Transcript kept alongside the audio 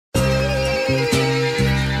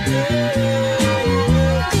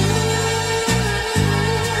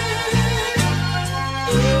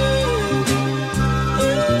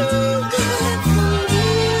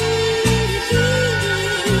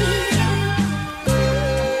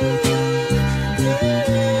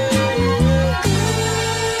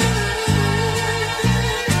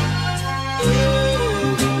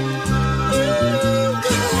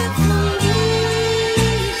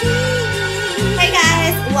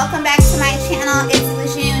Welcome back to my channel.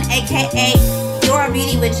 It's Jeunie, aka Your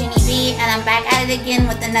Beauty with Jeunie.Bee, and I'm back at it again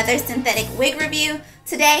with another synthetic wig review.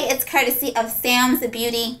 Today it's courtesy of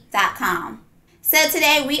SamsBeauty.com. So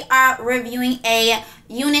today we are reviewing a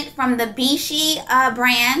unit from the BESHE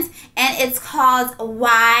brand, and it's called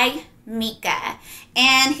YAKI.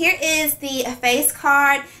 And here is the face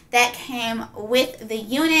card that came with the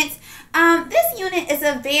unit. This unit is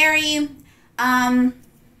a very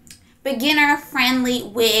beginner-friendly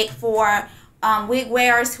wig for wig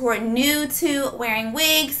wearers who are new to wearing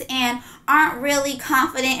wigs and aren't really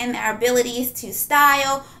confident in their abilities to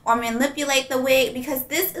style or manipulate the wig, because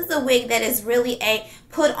this is a wig that is really a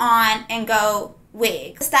put on and go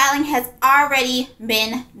wig. The styling has already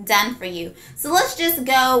been done for you. So let's just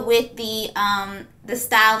go with the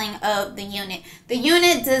styling of the unit. The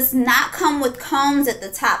unit does not come with combs at the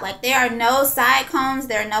top. Like, there are no side combs,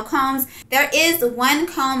 there are no combs. There is one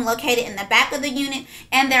comb located in the back of the unit,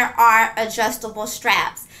 and there are adjustable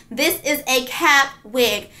straps. This is a cap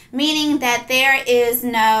wig, meaning that there is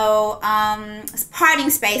no parting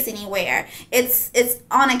space anywhere. It's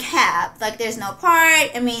on a cap. Like, there's no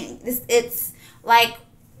part. I mean, it's like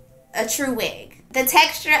a true wig. The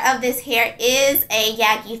texture of this hair is a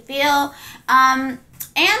yaki feel. And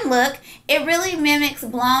look, it really mimics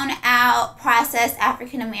blown out processed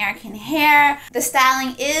African American hair. The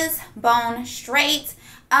styling is bone straight.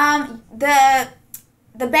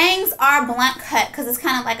 The bangs are blunt cut because it's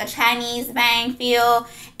kind of like a Chinese bang feel,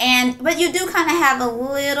 but you do kind of have a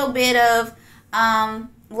little bit of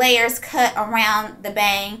layers cut around the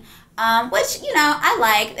bang, which, you know, I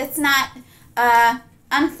like. It's not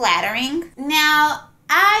unflattering. Now,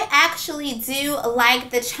 I actually do like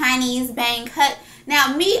the Chinese bang cut.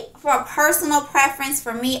 Now, for a personal preference,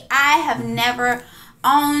 for me, I have never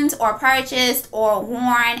owned or purchased or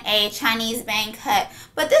worn a Chinese bang cut,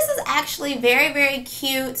 but this is actually very, very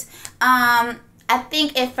cute. I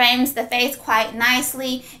think it frames the face quite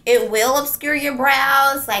nicely. It will obscure your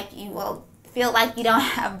brows, like you will feel like you don't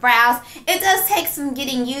have brows. It does take some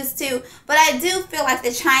getting used to, but I do feel like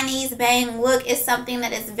the Chinese bang look is something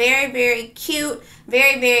that is very, very cute,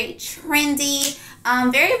 very, very trendy,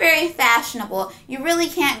 very, very fashionable. You really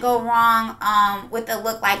can't go wrong with a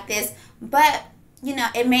look like this, but you know,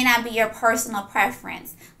 it may not be your personal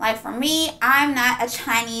preference. Like, for me, I'm not a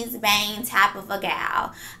Chinese bang type of a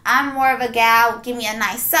gal. I'm more of a gal, give me a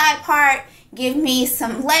nice side part, give me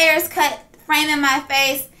some layers cut, framing my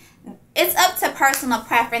face. It's up to personal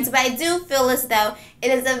preference, but I do feel as though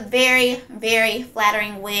it is a very, very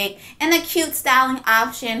flattering wig and a cute styling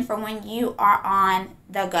option for when you are on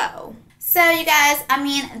the go. So, you guys, I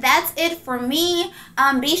mean, that's it for me.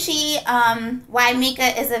 BESHE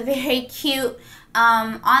Y.MIKA is a very cute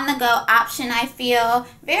on-the-go option, I feel.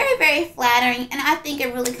 Very, very flattering, and I think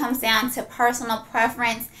it really comes down to personal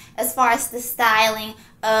preference as far as the styling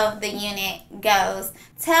of the unit goes.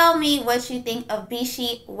 Tell me what you think of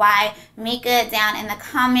BESHE Y.MIKA down in the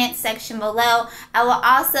comment section below. I will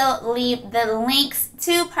also leave the links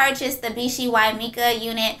to purchase the BESHE Y.MIKA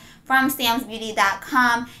unit from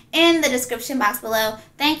SamsBeauty.com in the description box below.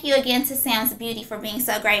 Thank you again to Sam's Beauty for being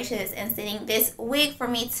so gracious and sending this wig for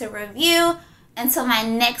me to review. Until my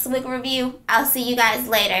next wig review, I'll see you guys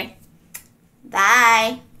later.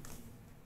 Bye.